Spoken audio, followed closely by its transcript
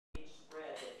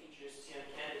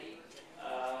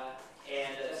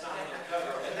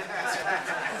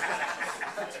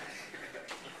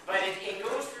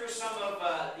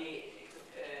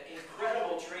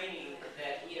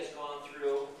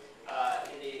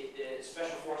did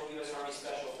Special Forces, U.S. Army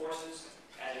Special Forces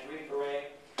as a Green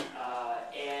Beret,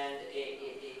 and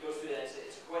it goes through that.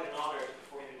 It's quite an honor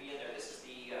for him to be in there. This is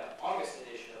the August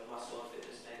edition of Muscle and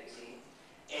Fitness magazine,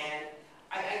 and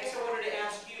I guess I wanted to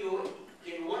ask you,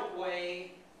 in what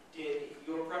way did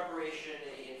your preparation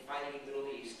in fighting in the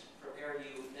Middle East prepare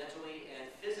you mentally and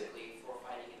physically for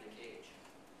fighting in the cage?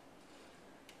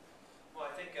 Well,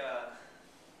 I think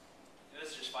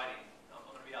this is just fighting. I'm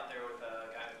going to be out there with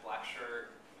a guy with a black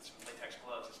shirt with some latex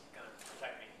gloves that's going to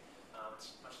protect me.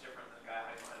 It's much different than a guy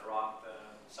hiding behind a rock with a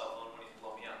cell phone when he can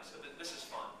blow me up. So this is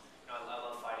fun. You know, I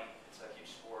love fighting. It's a huge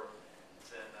sport,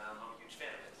 and I'm a huge fan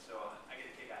of it. So I get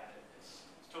a kick out of it. It's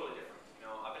totally different. You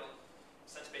know, I've been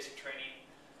since basic training.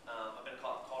 I've been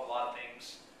called a lot of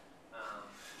things.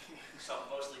 Some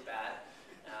mostly bad.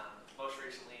 Most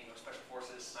recently, you know, Special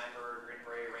Forces, Sniper, Green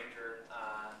Beret, Ranger.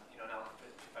 You know, now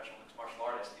professional mixed martial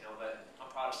artist. You know, but I'm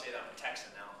proud to say that I'm a Texan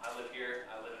now. I live here.